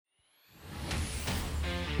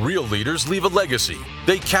Real leaders leave a legacy.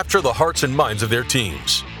 They capture the hearts and minds of their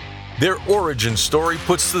teams. Their origin story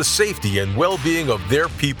puts the safety and well-being of their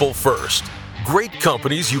people first. Great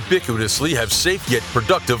companies ubiquitously have safe yet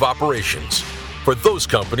productive operations. For those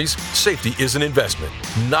companies, safety is an investment,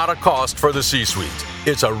 not a cost for the C-suite.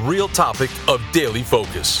 It's a real topic of daily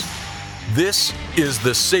focus. This is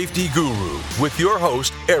The Safety Guru with your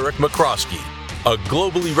host, Eric McCroskey, a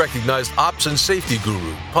globally recognized ops and safety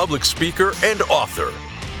guru, public speaker, and author.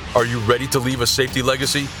 Are you ready to leave a safety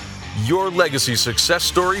legacy? Your legacy success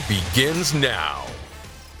story begins now.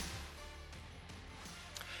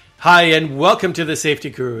 Hi, and welcome to The Safety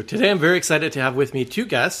Guru. Today I'm very excited to have with me two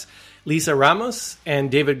guests, Lisa Ramos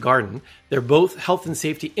and David Garton. They're both health and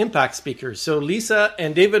safety impact speakers. So Lisa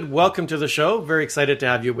and David, welcome to the show. Very excited to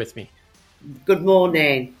have you with me. Good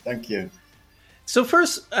morning. Thank you. So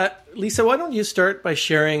first, Lisa, why don't you start by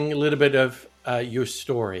sharing a little bit of your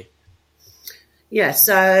story? Yeah,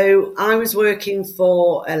 so I was working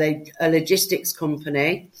for a logistics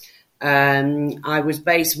company. I was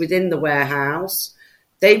based within the warehouse.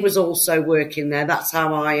 They was also working there. That's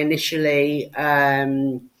how I initially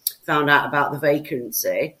found out about the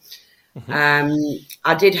vacancy. Mm-hmm.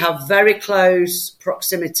 I did have very close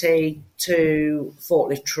proximity to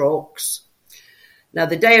forklift trucks. Now,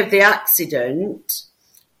 the day of the accident,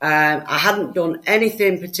 I hadn't done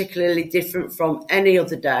anything particularly different from any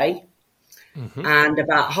other day. Mm-hmm. And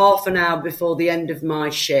about half an hour before the end of my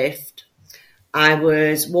shift, I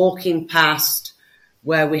was walking past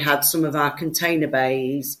where we had some of our container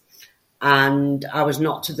bays, and I was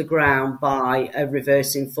knocked to the ground by a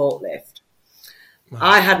reversing forklift. Wow.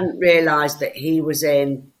 I hadn't realised that he was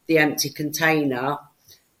in the empty container,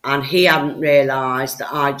 and he hadn't realised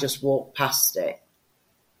that I just walked past it.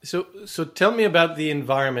 So tell me about the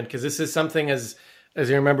environment, because this is something, as I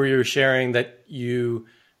remember you were sharing, that you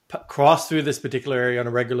cross through this particular area on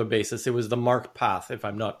a regular basis. It was the marked path, if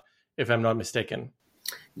I'm not mistaken.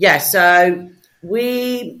 Yeah, so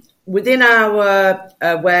within our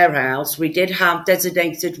warehouse, we did have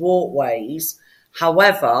designated walkways.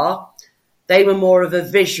 However, they were more of a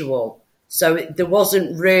visual. So there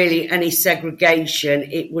wasn't really any segregation.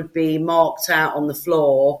 It would be marked out on the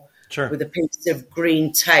floor with a piece of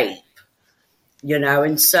green tape,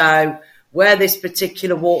 and so where this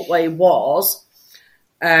particular walkway was,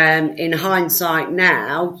 in hindsight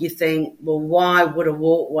now, you think, well, why would a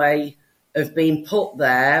walkway have been put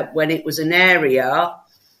there when it was an area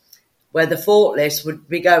where the forklifts would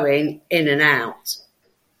be going in and out?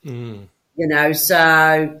 Mm.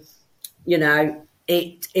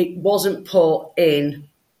 It wasn't put in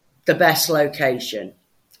the best location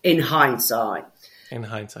in hindsight.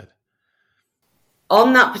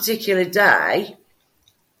 On that particular day,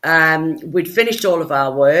 we'd finished all of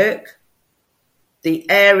our work. The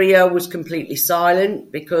area was completely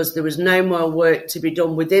silent because there was no more work to be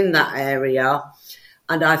done within that area.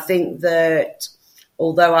 And I think that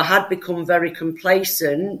although I had become very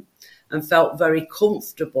complacent and felt very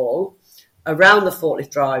comfortable around the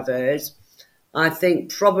forklift drivers, I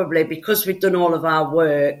think probably because we'd done all of our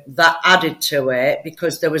work, that added to it,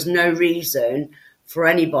 because there was no reason for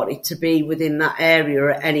anybody to be within that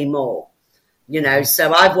area anymore.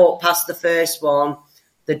 So I walked past the first one.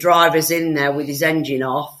 The driver's in there with his engine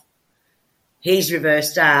off. He's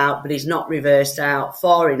reversed out, but he's not reversed out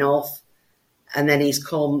far enough. And then he's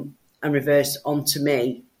come and reversed onto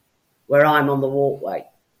me where I'm on the walkway.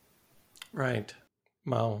 Right.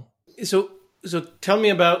 Wow. So tell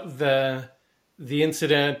me about the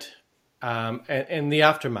incident and the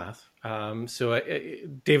aftermath.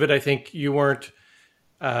 David, I think you weren't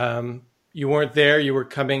there. You were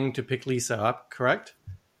coming to pick Lisa up, correct?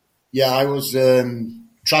 Yeah, I was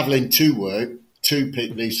travelling to work to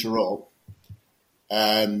pick Lisa up.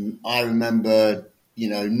 I remember,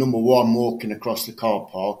 number one, walking across the car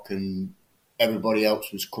park and everybody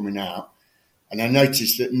else was coming out. And I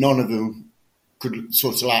noticed that none of them could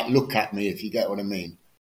sort of look at me, if you get what I mean.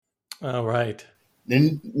 Oh, right.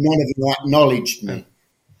 Then none of them acknowledged me.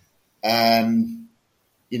 And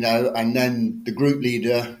then the group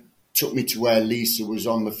leader took me to where Lisa was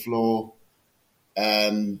on the floor.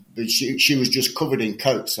 But she was just covered in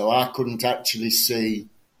coat, so I couldn't actually see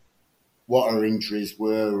what her injuries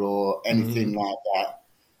were or anything like that.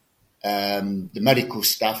 The medical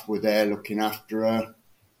staff were there looking after her.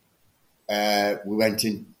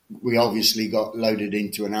 We obviously got loaded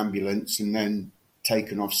into an ambulance and then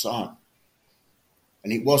taken off site.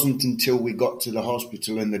 And it wasn't until we got to the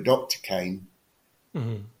hospital and the doctor came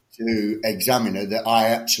to examine her that I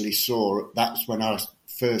actually saw, that's when I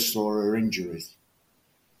first saw her injuries.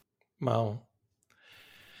 Wow.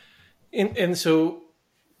 And so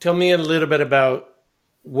tell me a little bit about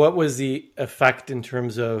what was the effect in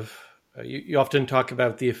terms of, you often talk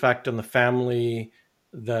about the effect on the family,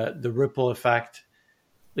 the ripple effect.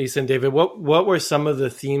 Lisa and David, what were some of the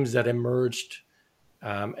themes that emerged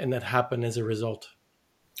and that happened as a result?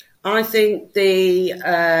 I think the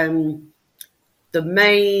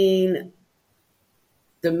main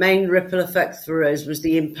ripple effect for us was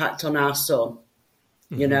the impact on our son.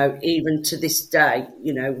 You know, even to this day,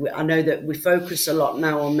 you know, I know that we focus a lot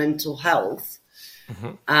now on mental health,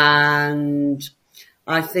 and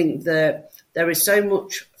I think that there is so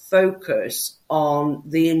much focus on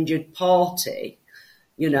the injured party,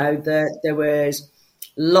 you know, that there was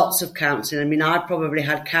lots of counselling. I mean, I probably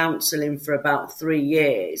had counselling for about 3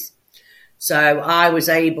 years. So I was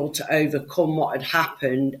able to overcome what had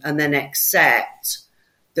happened and then accept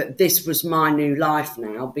that this was my new life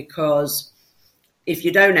now, because if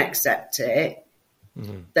you don't accept it,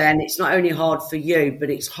 then it's not only hard for you,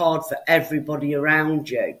 but it's hard for everybody around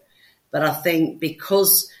you. But I think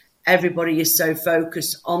because everybody is so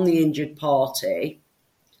focused on the injured party,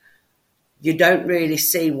 you don't really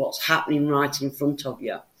see what's happening right in front of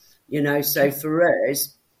you. You know, so for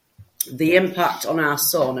us, the impact on our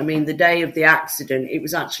son, I mean, the day of the accident, it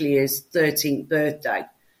was actually his 13th birthday.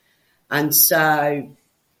 And so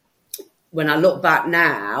when I look back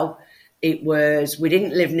now, we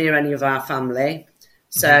didn't live near any of our family.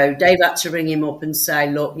 So Dave had to ring him up and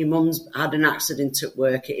say, look, your mum's had an accident at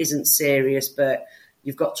work. It isn't serious, but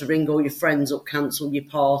you've got to ring all your friends up, cancel your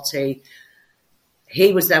party.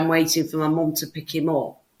 He was then waiting for my mum to pick him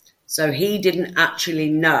up. So he didn't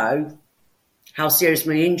actually know how serious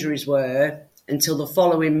my injuries were until the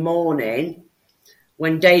following morning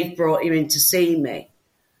when Dave brought him in to see me.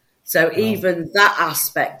 So even that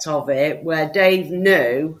aspect of it, where Dave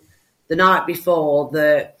knew the night before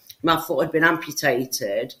that my foot had been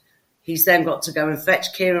amputated, he's then got to go and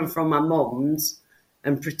fetch Kieran from my mum's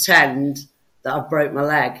and pretend that I broke my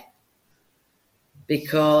leg,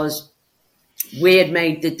 because we had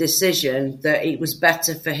made the decision that it was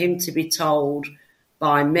better for him to be told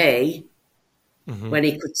by me when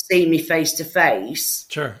he could see me face to face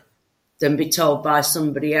than be told by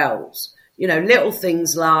somebody else. You know, little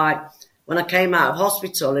things like when I came out of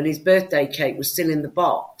hospital and his birthday cake was still in the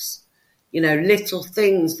box. You know, little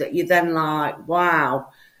things that you then like, wow,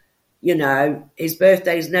 you know, his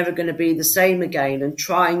birthday is never going to be the same again, and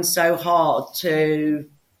trying so hard to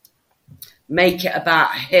make it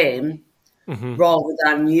about him rather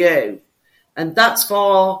than you. And that's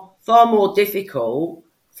far more difficult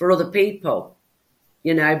for other people,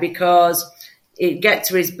 you know, because it get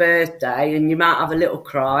to his birthday and you might have a little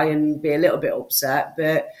cry and be a little bit upset,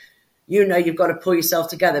 but you know you've got to pull yourself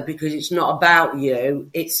together because it's not about you,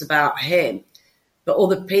 it's about him. But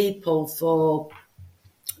other people for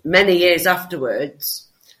many years afterwards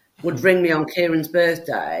would ring me on Kieran's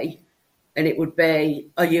birthday and it would be,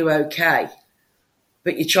 are you okay?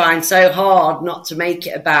 But you're trying so hard not to make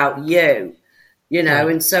it about you, you know,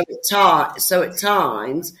 and so at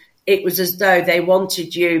times it was as though they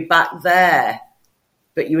wanted you back there,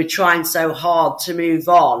 but you were trying so hard to move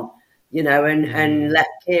on, you know, and let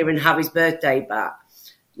Kieran have his birthday back.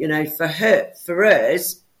 You know, for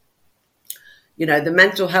us, you know, the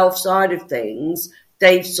mental health side of things,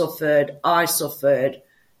 Dave suffered, I suffered,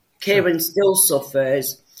 Kieran still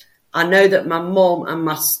suffers. I know that my mum and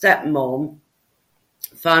my stepmom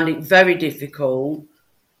found it very difficult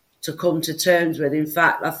to come to terms with. In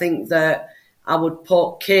fact, I think that I would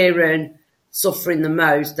put Kieran suffering the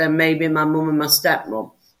most, then maybe my mum and my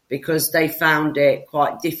stepmom, because they found it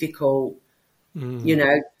quite difficult, you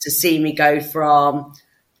know, to see me go from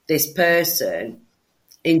this person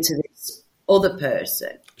into this other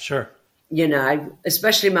person. Sure. You know,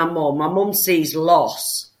 especially my mum. My mum sees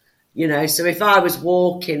loss, you know, so if I was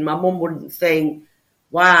walking, my mum wouldn't think,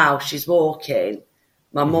 wow, she's walking.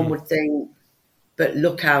 My mum would think, but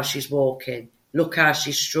look how she's walking. Look how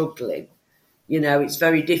she's struggling. You know, it's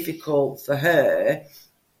very difficult for her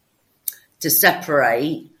to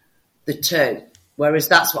separate the two, whereas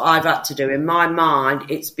that's what I've had to do. In my mind,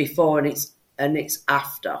 it's before and it's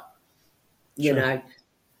after, you know.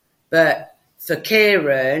 But for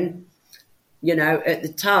Kieran, you know, at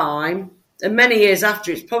the time, and many years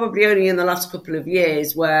after, it's probably only in the last couple of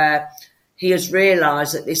years where he has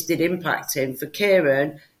realised that this did impact him. For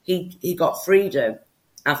Kieran, he got freedom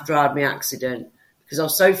after I had my accident, because I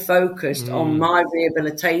was so focused on my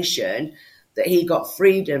rehabilitation that he got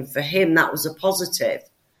freedom. For him, that was a positive.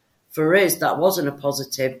 For us, that wasn't a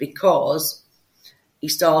positive, because he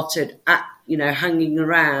started, hanging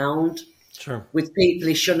around with people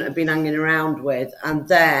he shouldn't have been hanging around with. And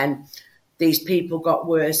then these people got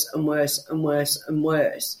worse and worse and worse and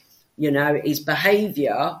worse, His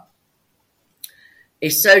behaviour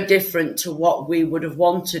is so different to what we would have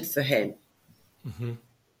wanted for him. Mm-hmm.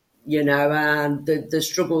 And the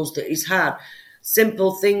struggles that he's had.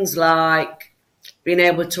 Simple things like being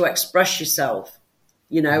able to express yourself.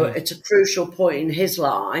 At a crucial point in his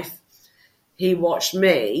life, he watched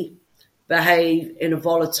me behave in a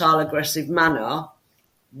volatile, aggressive manner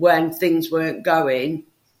when things weren't going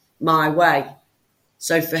my way.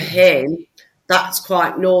 So for him, that's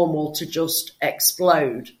quite normal to just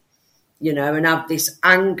explode, and have this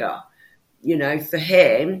anger. For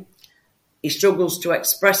him, he struggles to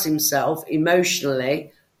express himself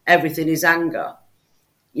emotionally. Everything is anger,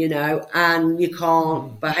 and you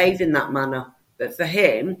can't behave in that manner. But for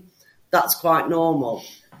him, that's quite normal,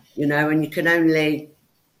 and you can only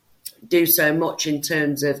do so much in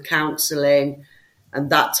terms of counselling and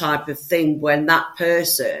that type of thing when that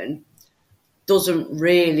person doesn't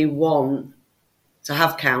really want to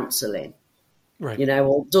have counselling, right.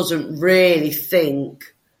 Or doesn't really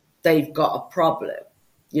think they've got a problem.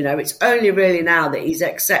 It's only really now that he's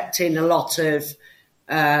accepting a lot of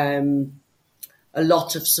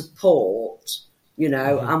support,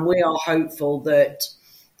 and we are hopeful that,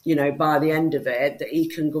 by the end of it, that he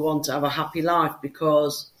can go on to have a happy life,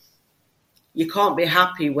 because you can't be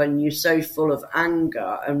happy when you're so full of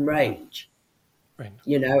anger and rage, right.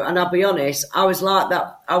 And I'll be honest, I was like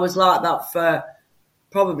that for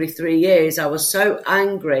probably 3 years. I was so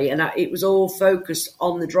angry, and it was all focused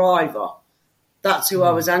on the driver. That's who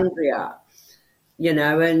I was angry at,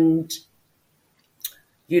 and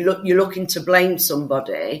you're looking to blame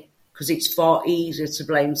somebody because it's far easier to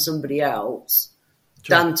blame somebody else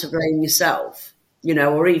than to blame yourself,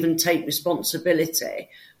 or even take responsibility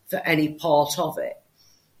for any part of it.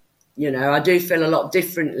 I do feel a lot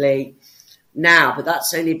differently now, but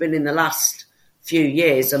that's only been in the last few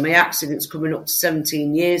years, and my accident's coming up to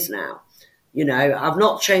 17 years now. I've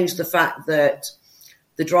not changed the fact that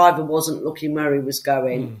the driver wasn't looking where he was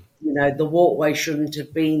going. The walkway shouldn't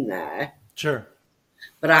have been there. Sure.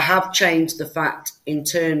 But I have changed the fact in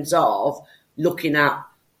terms of looking at,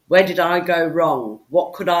 where did I go wrong?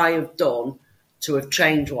 What could I have done to have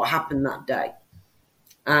changed what happened that day?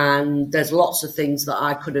 And there's lots of things that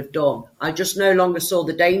I could have done. I just no longer saw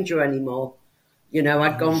the danger anymore.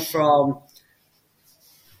 I'd gone from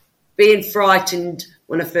being frightened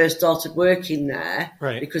when I first started working there,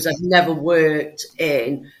 right, because I've never worked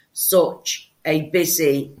in such a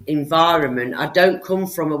busy environment. I don't come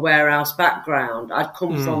from a warehouse background. I'd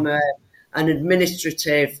come from an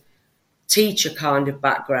administrative teacher kind of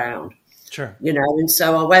background. Sure. And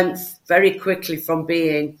so I went very quickly from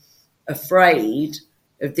being afraid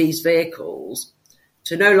of these vehicles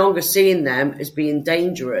to no longer seeing them as being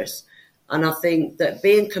dangerous. And I think that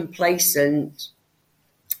being complacent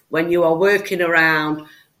when you are working around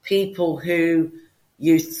people who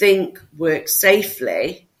you think work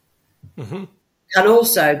safely can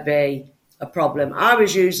also be a problem. I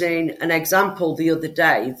was using an example the other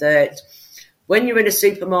day that when you're in a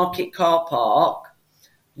supermarket car park,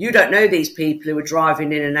 you don't know these people who are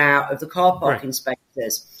driving in and out of the car park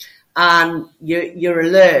inspectors, and you're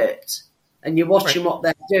alert and you're watching what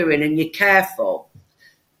they're doing and you're careful.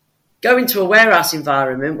 Go into a warehouse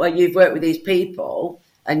environment where you've worked with these people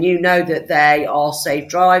and you know that they are safe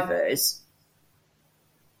drivers.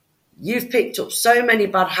 You've picked up so many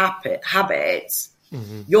bad habits.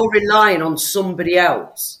 You're relying on somebody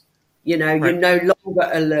else. You're no longer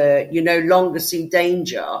alert. You no longer see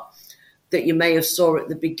danger that you may have saw at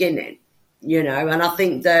the beginning. And I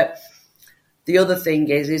think that the other thing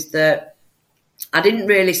is that I didn't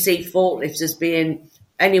really see forklifts as being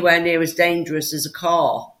anywhere near as dangerous as a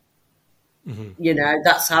car.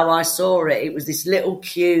 That's how I saw it. It was this little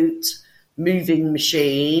cute moving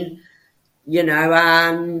machine,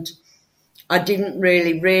 and I didn't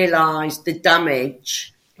really realise the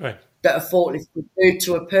damage that a forklift could do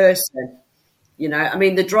to a person.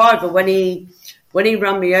 The driver, when he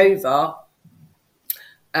ran me over,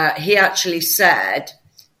 he actually said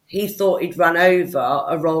he thought he'd run over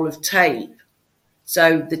a roll of tape.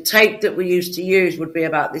 So the tape that we used to use would be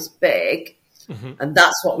about this big, and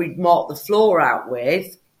that's what we'd mark the floor out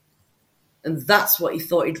with, and that's what he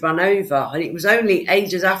thought he'd run over. And it was only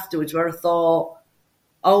ages afterwards where I thought,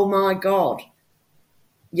 oh my God,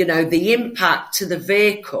 the impact to the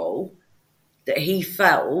vehicle that he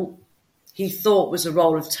felt, he thought was a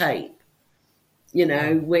roll of tape,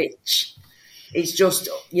 which is just,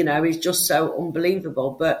 is just so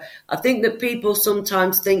unbelievable. But I think that people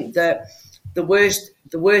sometimes think that the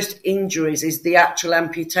worst injuries is the actual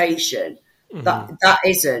amputation. That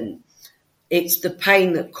isn't. It's the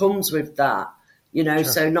pain that comes with that. you know.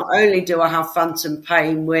 Sure. So not only do I have phantom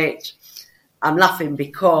pain, which I'm laughing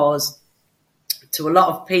because to a lot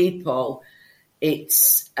of people,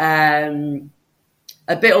 it's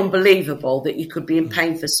a bit unbelievable that you could be in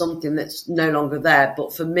pain for something that's no longer there.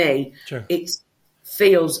 But for me, Sure. it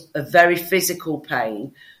feels a very physical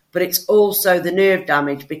pain, but it's also the nerve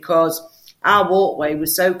damage because our walkway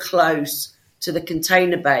was so close to the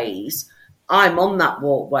container bays. I'm on that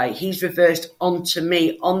walkway. He's reversed onto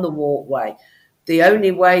me on the walkway. The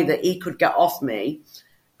only way that he could get off me,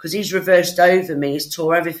 because he's reversed over me, he's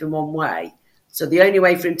tore everything one way. So the only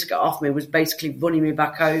way for him to get off me was basically running me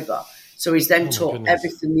back over. So he's then tore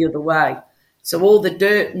everything the other way. So all the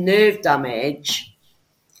nerve damage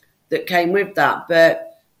that came with that.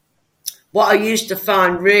 But what I used to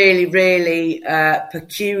find really, really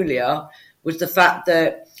peculiar was the fact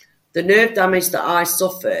that the nerve damage that I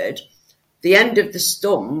suffered, the end of the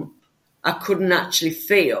stump, I couldn't actually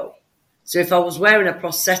feel. So if I was wearing a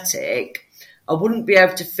prosthetic, I wouldn't be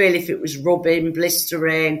able to feel if it was rubbing,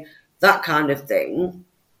 blistering, that kind of thing.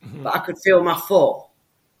 Mm-hmm. But I could feel my foot.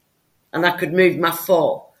 And I could move my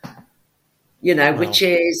foot, you know, wow. Which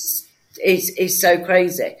is so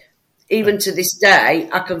crazy. Even to this day,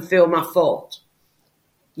 I can feel my foot,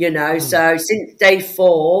 you know. So since day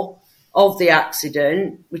 4 of the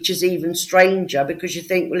accident, which is even stranger because you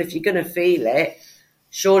think, well, if you're going to feel it,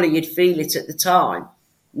 surely you'd feel it at the time.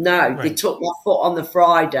 No, They took my foot on the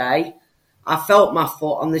Friday. I felt my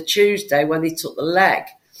foot on the Tuesday when they took the leg,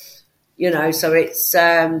 you know. So it's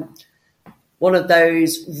one of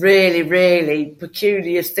those really, really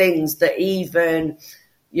peculiar things that even,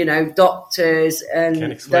 you know, doctors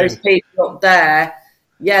and those people up there,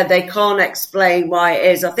 they can't explain why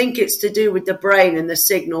it is. I think it's to do with the brain and the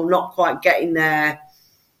signal not quite getting there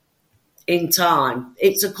in time.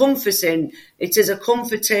 It is a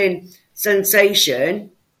comforting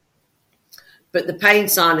sensation, but the pain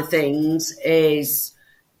side of things is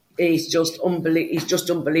just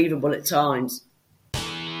unbelievable at times.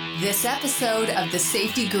 This episode of the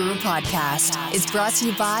Safety Guru podcast is brought to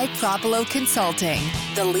you by Propolo Consulting,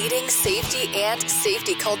 the leading safety and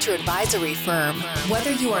safety culture advisory firm.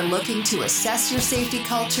 Whether you are looking to assess your safety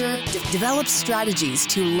culture, develop strategies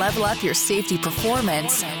to level up your safety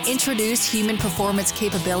performance, introduce human performance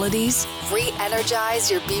capabilities,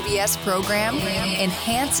 re-energize your BBS program,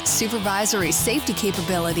 enhance supervisory safety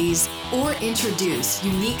capabilities, or introduce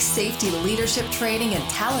unique safety leadership training and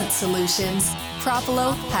talent solutions,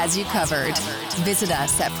 Propolo has you covered. Visit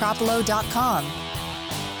us at propolo.com.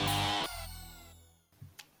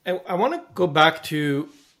 I want to go back to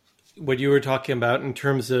what you were talking about in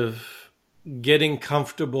terms of getting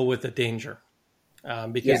comfortable with the danger.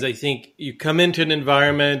 Because I think you come into an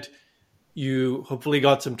environment, you hopefully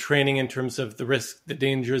got some training in terms of the risk, the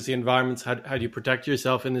dangers, the environments, how do you protect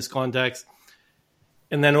yourself in this context?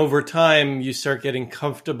 And then over time, you start getting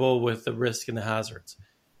comfortable with the risk and the hazards.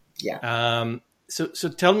 Yeah. So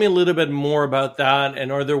tell me a little bit more about that.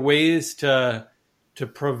 And are there ways to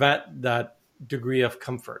prevent that degree of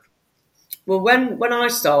comfort? Well, when I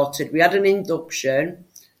started, we had an induction.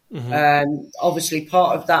 Mm-hmm. Obviously,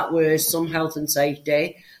 part of that was some health and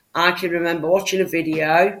safety. I can remember watching a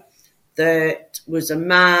video that was a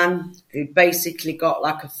man who basically got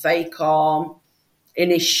like a fake arm in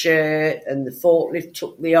his shirt and the forklift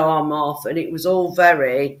took the arm off, and it was all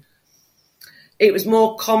it was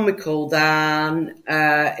more comical than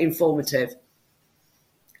informative,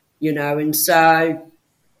 you know, and so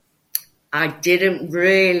it didn't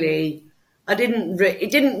really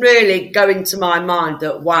go into my mind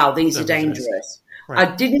that, wow, these are dangerous. Right.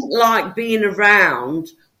 I didn't like being around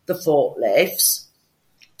the forklifts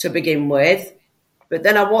to begin with, but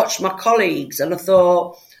then I watched my colleagues and I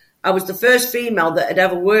thought, I was the first female that had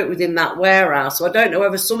ever worked within that warehouse. So I don't know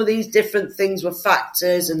whether some of these different things were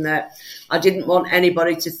factors and that I didn't want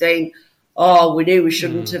anybody to think, oh, we knew we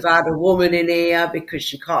shouldn't have had a woman in here because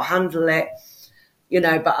she can't handle it, you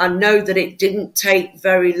know. But I know that it didn't take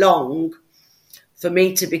very long for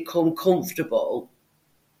me to become comfortable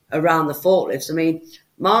around the forklifts. I mean,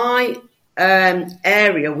 my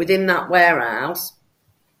area within that warehouse,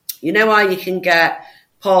 you know how you can get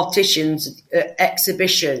partitions,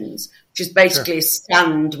 exhibitions, which is basically a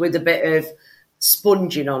stand with a bit of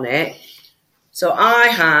sponging on it. So I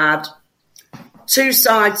had 2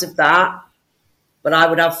 sides of that, but I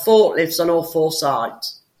would have forklifts on all 4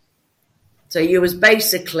 sides. So you was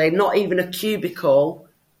basically not even a cubicle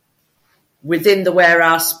within the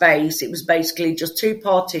warehouse space. It was basically just 2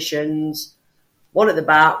 partitions, one at the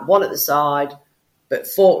back, one at the side, but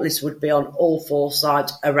forklifts would be on all 4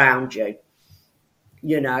 sides around you.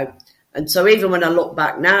 You know, and so even when I look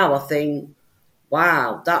back now, I think,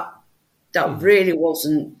 wow, that really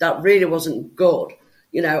wasn't good.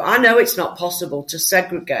 You know, I know it's not possible to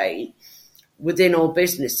segregate within all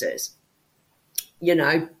businesses, you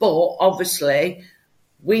know, but obviously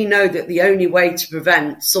we know that the only way to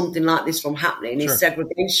prevent something like this from happening is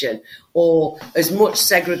segregation, or as much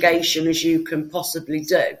segregation as you can possibly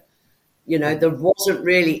do. You know, there wasn't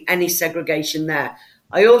really any segregation there.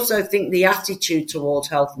 I also think the attitude towards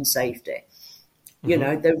health and safety, you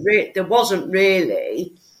know, there wasn't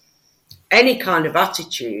really any kind of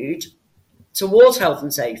attitude towards health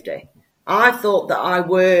and safety. I thought that I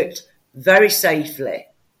worked very safely.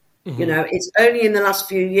 You know, it's only in the last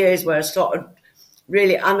few years where I started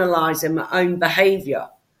really analysing my own behaviour.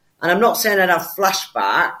 And I'm not saying I'd have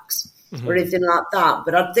flashbacks or anything like that,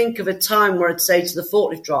 but I'd think of a time where I'd say to the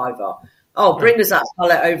forklift driver, oh, bring us that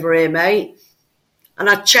pallet over here, mate. And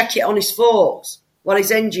I'd check it on his forks while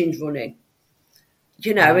his engine's running.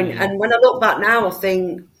 You know, and when I look back now, I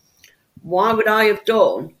think, why would I have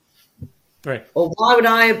done, or why would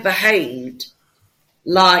I have behaved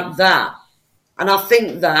like that? And I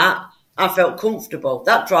think that I felt comfortable.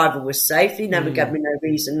 That driver was safe. He never gave me no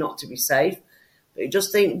reason not to be safe. But you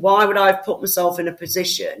just think, why would I have put myself in a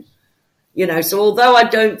position? You know, so although I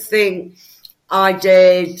don't think I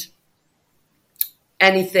did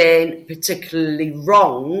anything particularly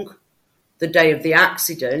wrong the day of the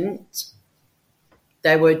accident,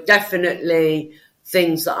 there were definitely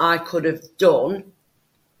things that I could have done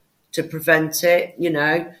to prevent it, you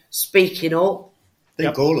know, speaking up. I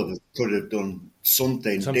think all of us could have done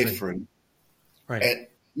something different. Right.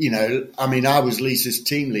 You know, I mean, I was Lisa's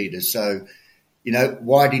team leader, so, you know,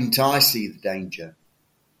 why didn't I see the danger?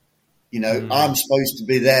 You know, I'm supposed to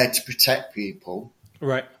be there to protect people.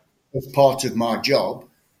 Right. As part of my job.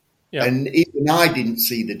 Yeah. And even I didn't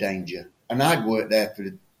see the danger. And I'd worked there for,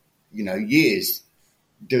 you know, years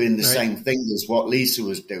doing the same thing as what Lisa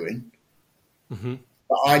was doing.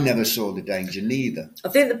 But I never saw the danger neither. I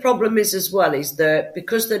think the problem is as well is that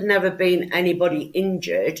because there'd never been anybody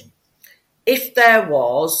injured, if there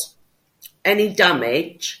was any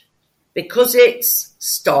damage, because it's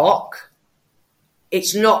stock,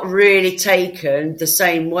 it's not really taken the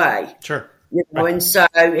same way. Sure. You know, and so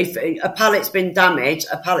if a pallet's been damaged,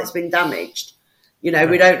 a pallet's been damaged. You know,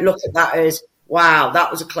 we don't look at that as, wow,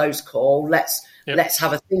 that was a close call. Let's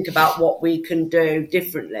have a think about what we can do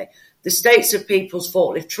differently. The states of people's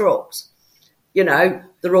forklift trucks, you know,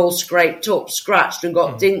 they're all scraped up, scratched and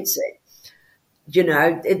got dints in. You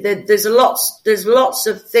know, there's lots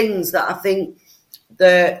of things that I think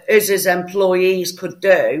that us as employees could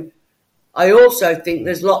do. I also think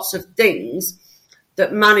there's lots of things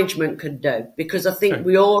that management can do, because I think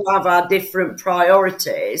we all have our different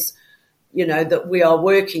priorities, you know, that we are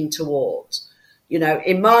working towards. You know,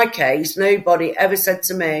 in my case, nobody ever said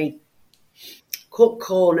to me, cut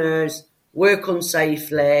corners, work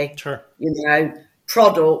unsafely, you know,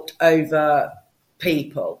 product over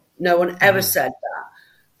people. No one ever said that.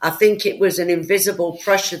 I think it was an invisible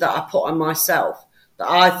pressure that I put on myself, that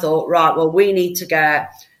I thought, right, well, we need to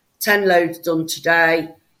get 10 loads done today,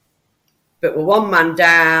 but we're one man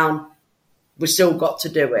down, we've still got to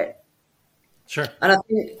do it. Sure. And I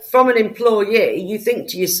think from an employee, you think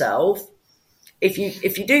to yourself, if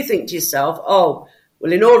you do think to yourself, oh,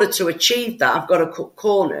 well, in order to achieve that, I've got to cut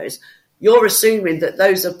corners, you're assuming that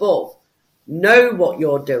those above know what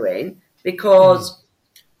you're doing, because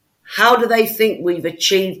how do they think we've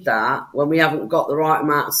achieved that when we haven't got the right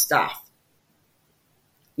amount of staff?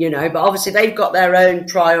 You know, but obviously they've got their own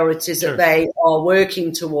priorities that they are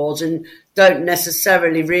working towards, and don't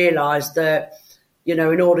necessarily realise that, you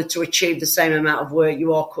know, in order to achieve the same amount of work,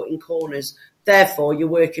 you are cutting corners. Therefore, you're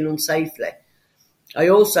working unsafely. I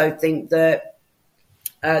also think that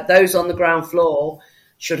those on the ground floor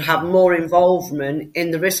should have more involvement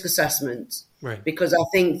in the risk assessments. Right. Because I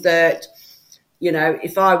think that, you know,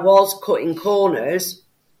 if I was cutting corners,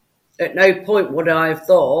 at no point would I have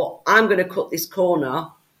thought, I'm going to cut this corner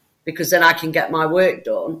because then I can get my work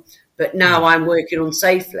done. But now I'm working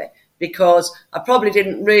unsafely, because I probably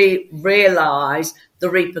didn't realise the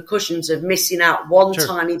repercussions of missing out one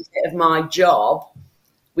tiny bit of my job,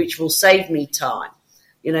 which will save me time.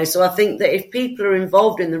 You know, so I think that if people are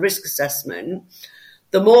involved in the risk assessment,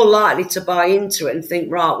 they're more likely to buy into it and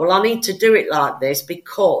think, right, well, I need to do it like this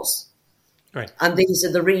because, and these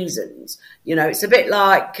are the reasons. You know, it's a bit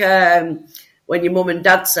like when your mum and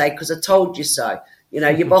dad say, because I told you so. You know,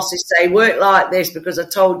 your bosses say, work like this because I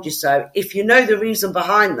told you so. If you know the reason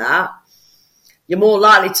behind that, you're more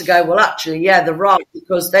likely to go, well, actually, yeah, they're right,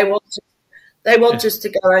 because they want us to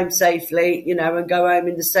go home safely, you know, and go home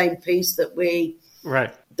in the same peace that we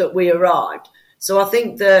arrived. So I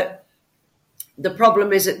think that the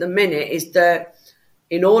problem is at the minute is that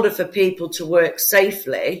in order for people to work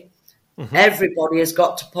safely, everybody has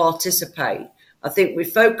got to participate. I think we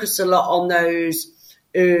focus a lot on those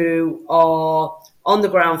who are on the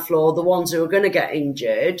ground floor, the ones who are going to get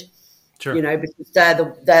injured, because they're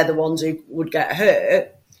the ones who would get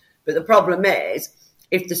hurt. But the problem is,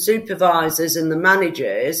 if the supervisors and the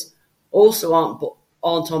managers also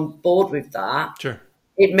aren't on board with that,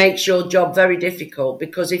 it makes your job very difficult,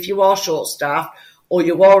 because if you are short-staffed or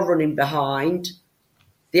you are running behind,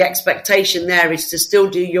 the expectation there is to still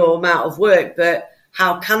do your amount of work. But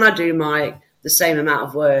how can I do the same amount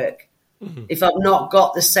of work if I've not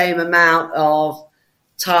got the same amount of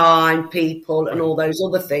time, people, and all those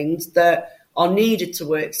other things that are needed to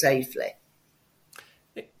work safely?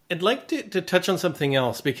 I'd like to touch on something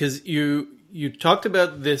else, because you talked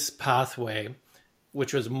about this pathway,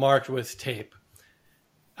 which was marked with tape.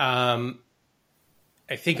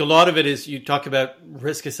 I think a lot of it is, you talk about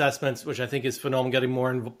risk assessments, which I think is phenomenal, getting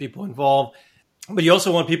more people involved. But you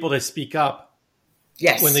also want people to speak up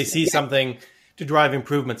when they see something to drive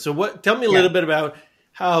improvement. So tell me a little bit about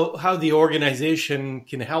how the organization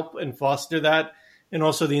can help and foster that, and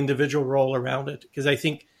also the individual role around it. Because I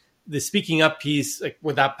think the speaking up piece, like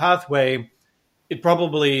with that pathway, it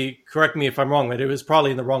probably, correct me if I'm wrong, but it was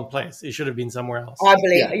probably in the wrong place. It should have been somewhere else. I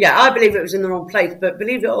believe it was in the wrong place. But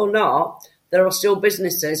believe it or not, there are still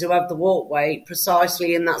businesses who have the walkway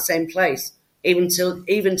precisely in that same place, even to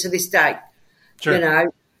this day.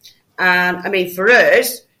 And I mean, for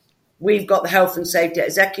us, we've got the health and safety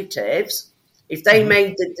executives. If they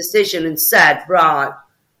made the decision and said, right,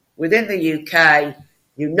 within the UK,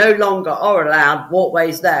 you no longer are allowed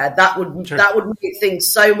walkways there, that would make things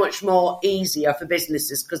so much more easier for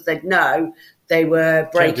businesses, because they'd know they were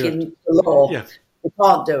breaking the law. Yeah. They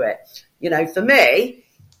can't do it. For me,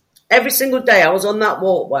 every single day I was on that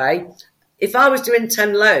walkway. If I was doing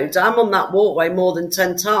 10 loads, I'm on that walkway more than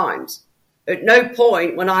 10 times. At no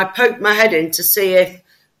point when I poked my head in to see if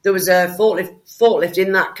there was a forklift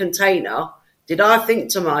in that container, did I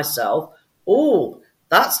think to myself, oh,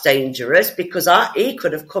 that's dangerous, because he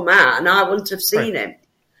could have come out and I wouldn't have seen him.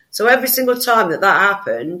 So every single time that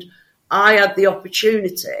happened, I had the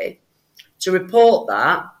opportunity to report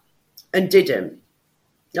that and didn't.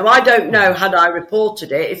 Now, I don't know, had I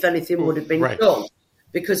reported it, if anything would have been done,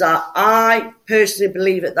 because I personally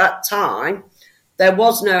believe at that time there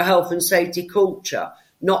was no health and safety culture,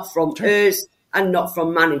 not from us and not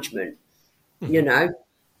from management,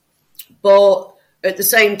 But at the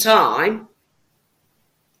same time,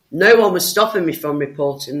 no one was stopping me from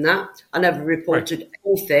reporting that. I never reported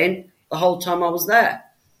anything the whole time I was there.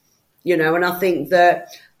 And I think that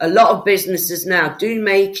a lot of businesses now do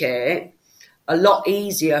make it a lot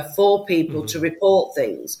easier for people to report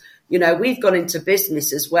things. We've gone into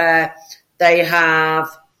businesses where they have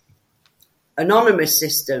anonymous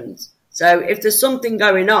systems. So if there's something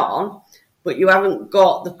going on, but you haven't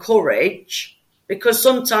got the courage, because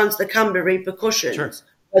sometimes there can be repercussions,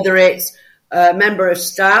 whether it's a member of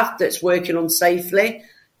staff that's working unsafely,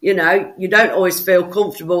 you don't always feel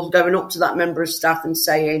comfortable going up to that member of staff and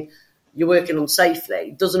saying you're working unsafely.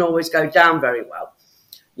 It doesn't always go down very well.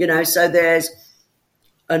 So there's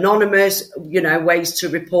anonymous, ways to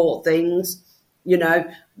report things.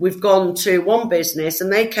 We've gone to one business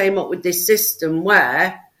and they came up with this system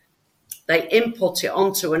where they input it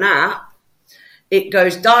onto an app. It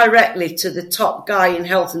goes directly to the top guy in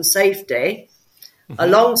health and safety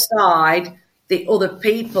alongside the other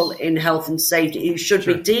people in health and safety who should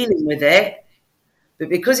be dealing with it. But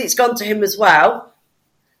because it's gone to him as well,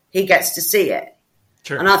 he gets to see it.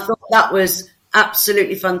 And I thought that was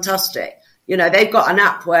absolutely fantastic. They've got an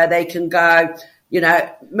app where they can go,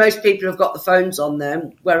 most people have got the phones on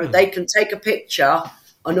them where they can take a picture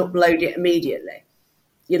and upload it immediately.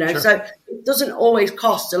 So it doesn't always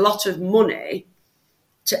cost a lot of money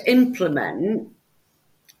to implement,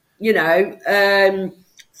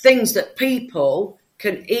 things that people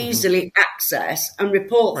can easily access and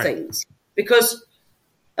report things. Because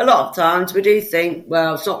a lot of times we do think,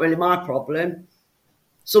 well, it's not really my problem.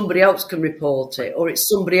 Somebody else can report it, or it's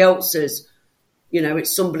somebody else's,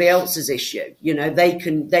 issue.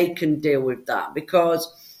 They can deal with that,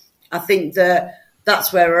 because I think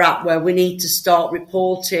that's where we're at, where we need to start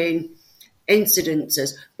reporting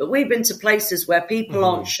incidences. But we've been to places where people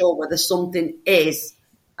aren't sure whether something is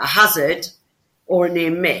a hazard or a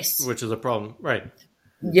near miss. Which is a problem, right.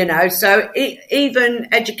 So even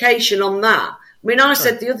education on that. I mean, I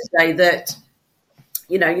said the other day that,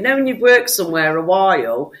 when you've worked somewhere a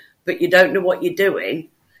while, but you don't know what you're doing,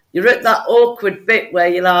 you're at that awkward bit where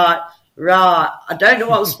you're like, right, I don't know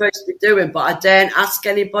what I'm supposed to be doing, but I daren't ask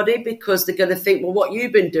anybody because they're going to think, well, what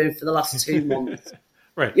you've been doing for the last 2 months.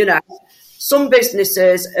 Right. You know, some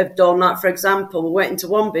businesses have done, like, for example, we went into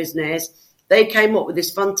one business, they came up with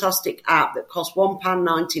this fantastic app that cost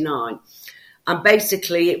 £1.99. And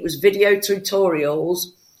basically it was video tutorials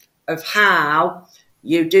of how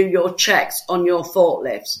you do your checks on your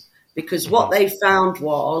forklifts. Because what they found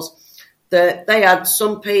was that they had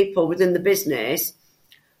some people within the business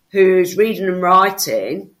whose reading and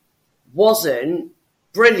writing wasn't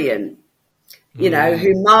brilliant, you know,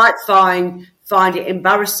 who might find it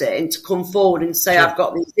embarrassing to come forward and say, I've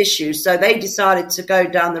got these issues. So they decided to go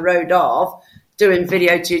down the road of doing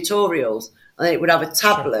video tutorials. And they would have a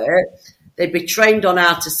tablet. They'd be trained on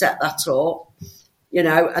how to set that up, you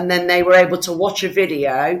know, and then they were able to watch a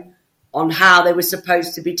video on how they were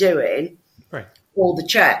supposed to be doing all the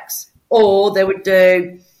checks. Or they would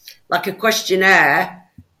do like a questionnaire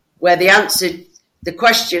where the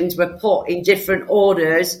questions were put in different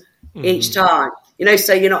orders each time. You know,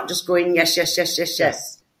 so you're not just going, yes, yes, yes, yes,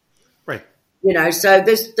 yes. Right. You know, so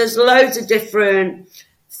there's loads of different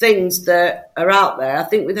things that are out there. I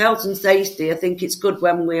think with health and safety, I think it's good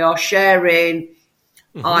when we are sharing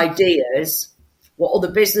ideas, what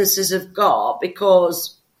other businesses have got,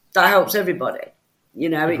 because that helps everybody. You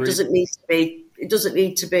know, Agreed. it doesn't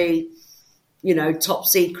need to be, you know, top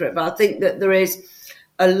secret. But I think that there is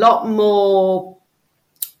a lot more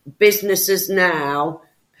businesses now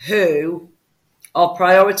who are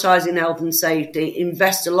prioritising health and safety,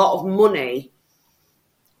 invest a lot of money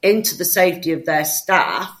into the safety of their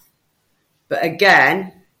staff. But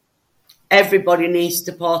again, everybody needs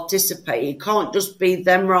to participate. It can't just be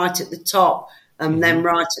them right at the top and them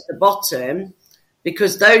right at the bottom,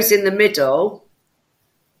 because those in the middle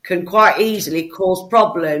can quite easily cause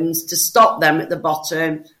problems to stop them at the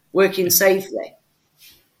bottom working safely.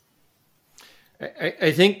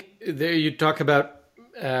 I think there you talk about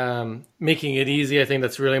making it easy. I think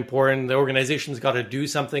that's really important. The organization's got to do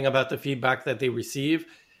something about the feedback that they receive.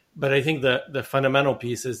 But I think the fundamental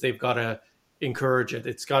piece is they've got to encourage it.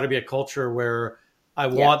 It's got to be a culture where I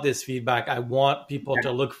want this feedback. I want people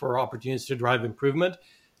to look for opportunities to drive improvement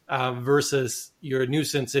versus you're a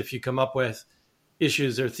nuisance if you come up with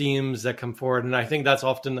issues or themes that come forward. And I think that's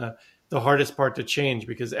often the hardest part to change,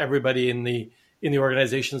 because everybody in the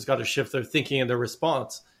organization's got to shift their thinking and their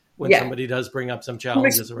response when somebody does bring up some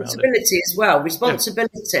challenges around it. Responsibility as well.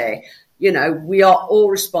 Responsibility, you know, we are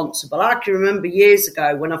all responsible. I can remember years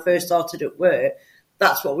ago when I first started at work,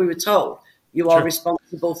 that's what we were told. You are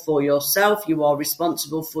responsible for yourself. You are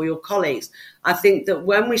responsible for your colleagues. I think that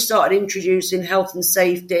when we started introducing health and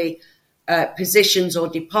safety positions or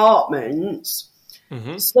departments,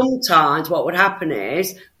 sometimes what would happen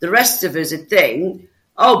is the rest of us would think,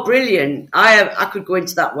 oh, brilliant, I could go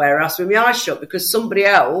into that warehouse with my eyes shut because somebody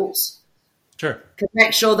else can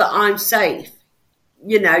make sure that I'm safe.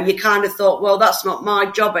 You know, you kind of thought, well, that's not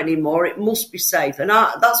my job anymore. It must be safe. And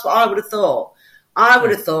that's what I would have thought. I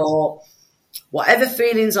would have thought, whatever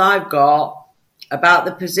feelings I've got about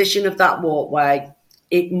the position of that walkway,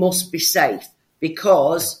 it must be safe,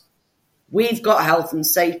 because we've got a health and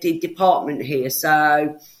safety department here.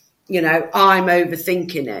 So, you know, I'm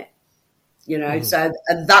overthinking it. You know, so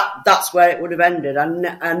and that's where it would have ended.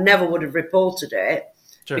 I never would have reported it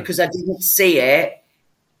because I didn't see it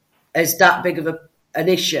as that big of an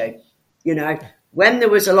issue. You know, when there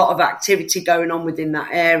was a lot of activity going on within that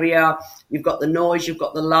area, you've got the noise, you've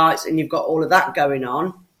got the lights, and you've got all of that going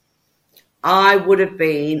on, I would have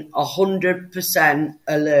been 100%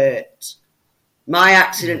 alert. My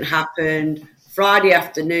accident happened Friday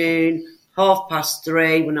afternoon,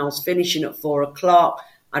 3:30, when I was finishing at 4:00.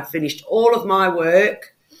 I'd finished all of my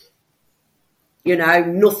work. You know,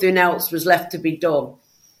 nothing else was left to be done.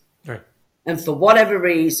 Right. And for whatever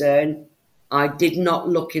reason, I did not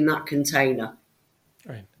look in that container.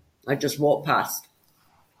 Right. I just walked past.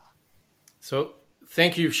 So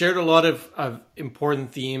thank you. You've shared a lot of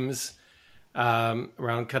important themes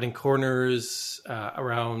around cutting corners,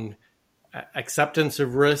 around acceptance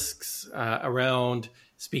of risks, around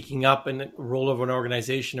speaking up and the role of an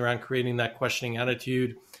organization, around creating that questioning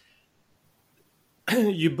attitude.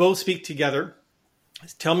 You both speak together.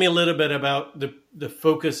 Tell me a little bit about the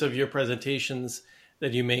focus of your presentations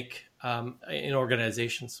that you make in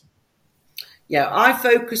organizations. Yeah, I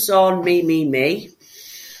focus on me.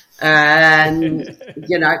 And,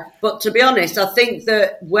 you know, but to be honest, I think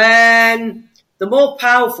that when the more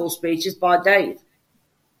powerful speech is by Dave,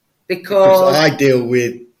 because I deal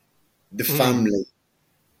with the family,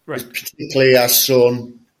 particularly our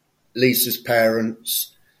son, Lisa's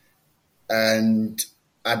parents, and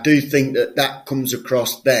I do think that comes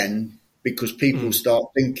across then because people start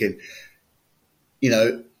thinking,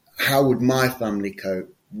 how would my family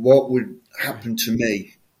cope? What would happen to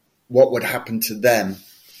me? What would happen to them?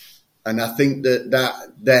 And I think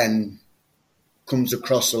that then comes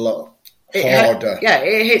across a lot harder.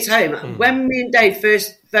 It hits home. When me and Dave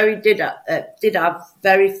did our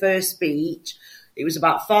very first speech, it was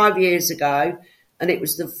about 5 years ago, and it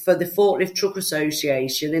was for the Forklift Truck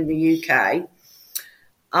Association in the UK.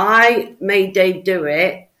 I made Dave do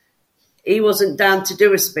it. He wasn't down to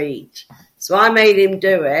do a speech, so I made him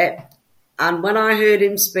do it. And when I heard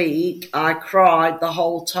him speak, I cried the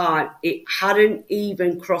whole time. It hadn't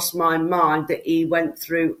even crossed my mind that he went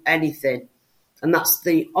through anything. And that's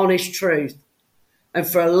the honest truth. And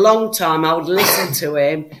for a long time, I would listen to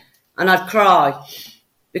him and I'd cry,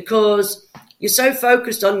 because you're so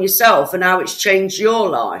focused on yourself and how it's changed your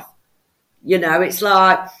life. It's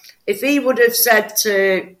like, if he would have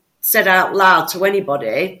said out loud to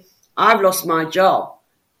anybody, I've lost my job,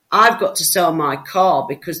 I've got to sell my car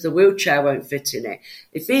because the wheelchair won't fit in it.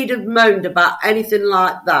 If he'd have moaned about anything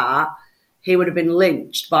like that, he would have been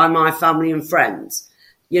lynched by my family and friends.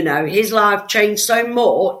 His life changed so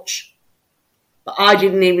much, but I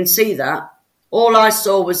didn't even see that. All I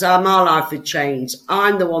saw was how my life had changed.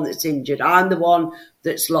 I'm the one that's injured. I'm the one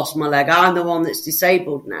that's lost my leg. I'm the one that's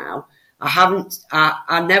disabled now.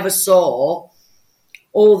 I never saw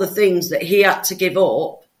all the things that he had to give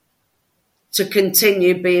up to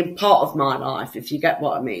continue being part of my life, if you get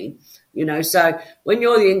what I mean. So when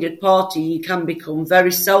you're the injured party, you can become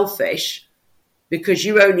very selfish because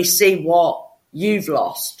you only see what you've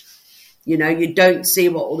lost. You don't see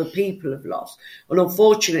what other people have lost. And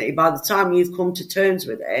unfortunately, by the time you've come to terms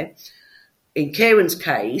with it, in Kieran's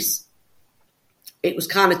case, it was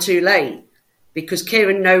kind of too late, because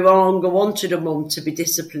Kieran no longer wanted a mum to be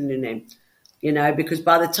disciplining him. Because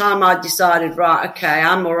by the time I decided, right, okay,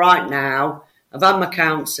 I'm all right now, I've had my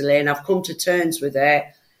counselling, I've come to terms with it,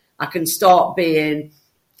 I can start being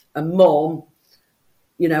a mum,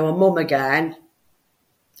 a mum again,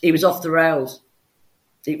 he was off the rails.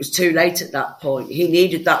 It was too late at that point. He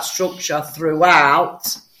needed that structure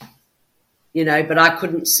throughout, but I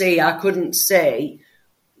couldn't see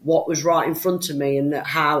what was right in front of me and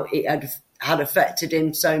how it had affected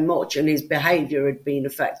him so much, and his behaviour had been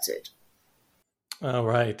affected. All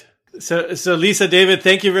right. So Lisa, David,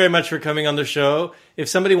 thank you very much for coming on the show. If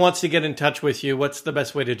somebody wants to get in touch with you, what's the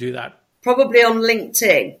best way to do that? Probably on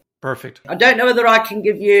LinkedIn. Perfect. I don't know whether I can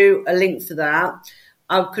give you a link for that.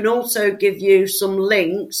 I can also give you some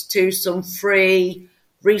links to some free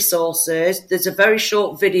resources. There's a very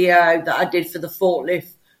short video that I did for the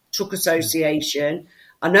Forklift Truck Association.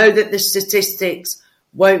 I know that the statistics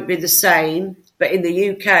won't be the same, but in the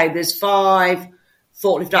UK, there's 5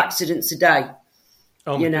 forklift accidents a day.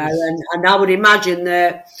 And I would imagine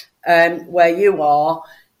that where you are,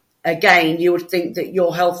 again, you would think that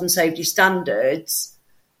your health and safety standards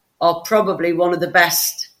are probably one of the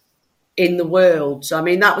best in the world. So,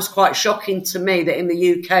 that was quite shocking to me that in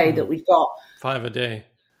the UK that we've got 5 a day.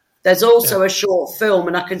 There's also a short film,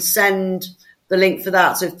 and I can send the link for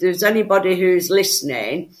that. So if there's anybody who's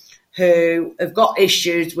listening who have got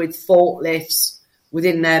issues with forklifts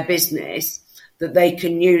within their business, that they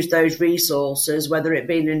can use those resources, whether it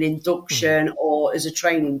be in an induction or as a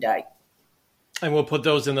training day. And we'll put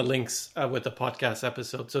those in the links with the podcast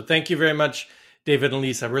episode. So thank you very much, David and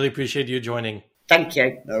Lisa. I really appreciate you joining. Thank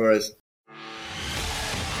you. No worries.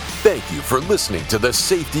 Thank you for listening to the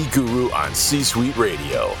Safety Guru on C-Suite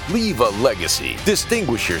Radio. Leave a legacy.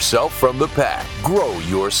 Distinguish yourself from the pack. Grow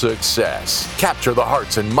your success. Capture the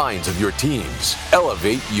hearts and minds of your teams.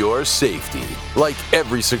 Elevate your safety. Like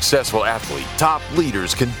every successful athlete, top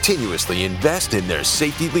leaders continuously invest in their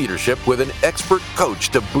safety leadership with an expert coach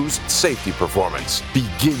to boost safety performance.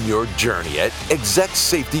 Begin your journey at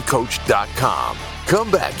execsafetycoach.com.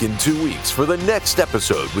 Come back in 2 weeks for the next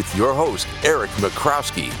episode with your host, Eric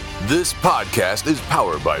McCrowski. This podcast is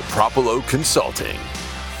powered by Propolo Consulting.